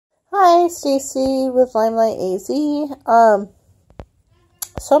Hi, Stacy with Limelight AZ.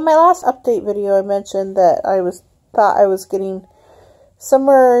 So in my last update video, I mentioned that thought I was getting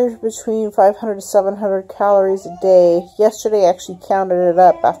somewhere between 500 to 700 calories a day. Yesterday, I actually counted it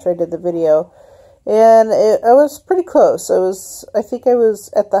up after I did the video, and I was pretty close. I think I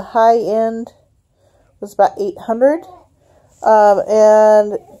was at the high end, was about 800.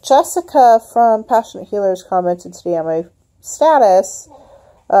 And Jessica from Passionate Healers commented today on my status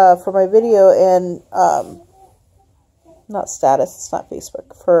for my video, and not status, it's not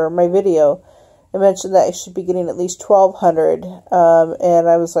Facebook, for my video. I mentioned that I should be getting at least 1,200, and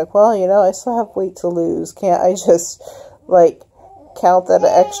I was like, well, you know, I still have weight to lose. Can't I just, like, count that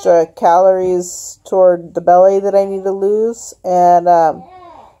extra calories toward the belly that I need to lose? And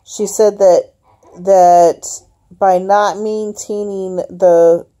she said that by not maintaining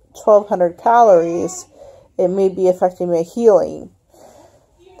the 1,200 calories, it may be affecting my healing.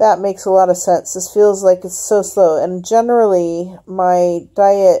 That makes a lot of sense. This feels like it's so slow, and generally my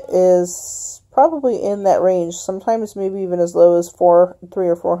diet is probably in that range, sometimes maybe even as low as 300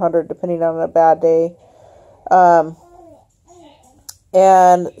 or 400 depending on a bad day.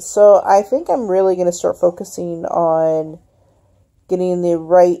 And so I think I'm really going to start focusing on getting the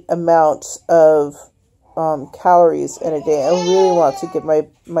right amount of calories in a day. I really want to give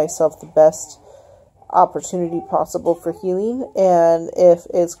myself the best opportunity possible for healing, and if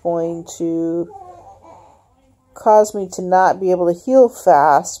it's going to cause me to not be able to heal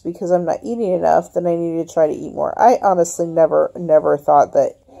fast because I'm not eating enough, then I need to try to eat more. I honestly never thought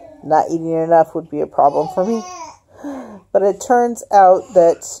that not eating enough would be a problem for me, but it turns out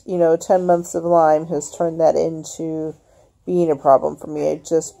that, you know, 10 months of Lyme has turned that into being a problem for me. I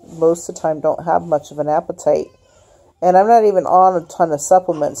just most of the time don't have much of an appetite. And I'm not even on a ton of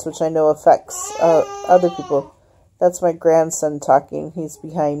supplements, which I know affects other people. That's my grandson talking. He's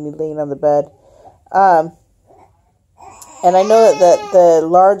behind me laying on the bed. And I know that the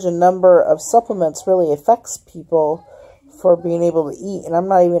large number of supplements really affects people for being able to eat. And I'm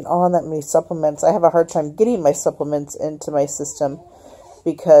not even on that many supplements. I have a hard time getting my supplements into my system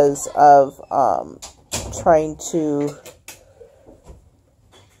because of trying to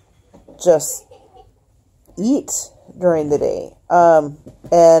just eat during the day.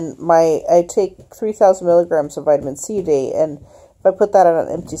 And I take 3,000 milligrams of vitamin C a day, and if I put that on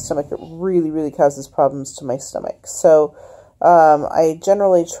an empty stomach, it really causes problems to my stomach. So I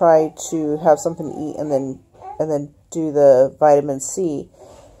generally try to have something to eat and then do the vitamin C.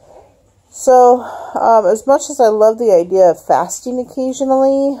 So as much as I love the idea of fasting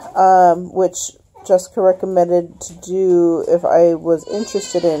occasionally, which Jessica recommended to do if I was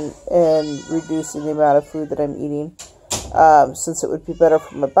interested in reducing the amount of food that I'm eating, since it would be better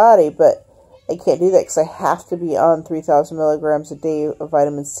for my body, but I can't do that because I have to be on 3,000 milligrams a day of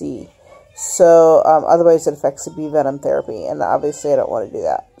vitamin C. So otherwise it affects the bee venom therapy, and obviously I don't want to do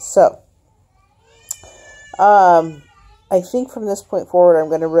that. So I think from this point forward I'm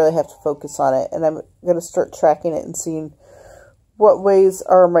going to really have to focus on it, and I'm going to start tracking it and seeing what ways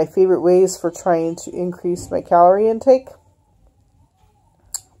are my favorite ways for trying to increase my calorie intake.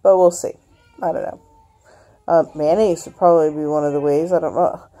 But we'll see. I don't know. Mayonnaise would probably be one of the ways. I don't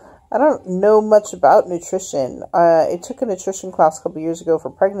know. I don't know much about nutrition. I took a nutrition class a couple years ago for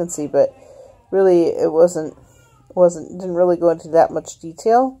pregnancy, but really it didn't really go into that much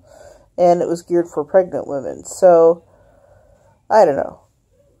detail, and it was geared for pregnant women. So I don't know.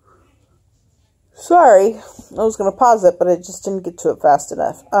 Sorry, I was going to pause it, but I just didn't get to it fast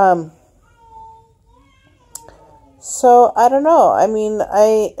enough. So, I don't know. I mean,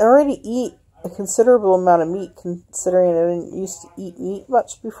 I already eat a considerable amount of meat, considering I didn't used to eat meat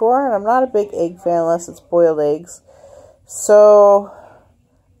much before, and I'm not a big egg fan unless it's boiled eggs. So,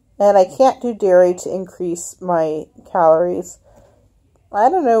 and I can't do dairy to increase my calories. I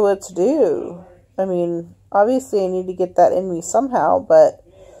don't know what to do. I mean, obviously I need to get that in me somehow, but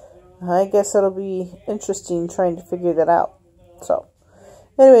I guess it'll be interesting trying to figure that out. So,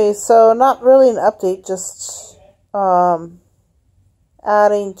 anyway, so not really an update, just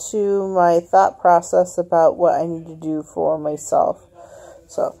adding to my thought process about what I need to do for myself.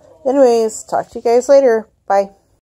 So, anyways, talk to you guys later. Bye.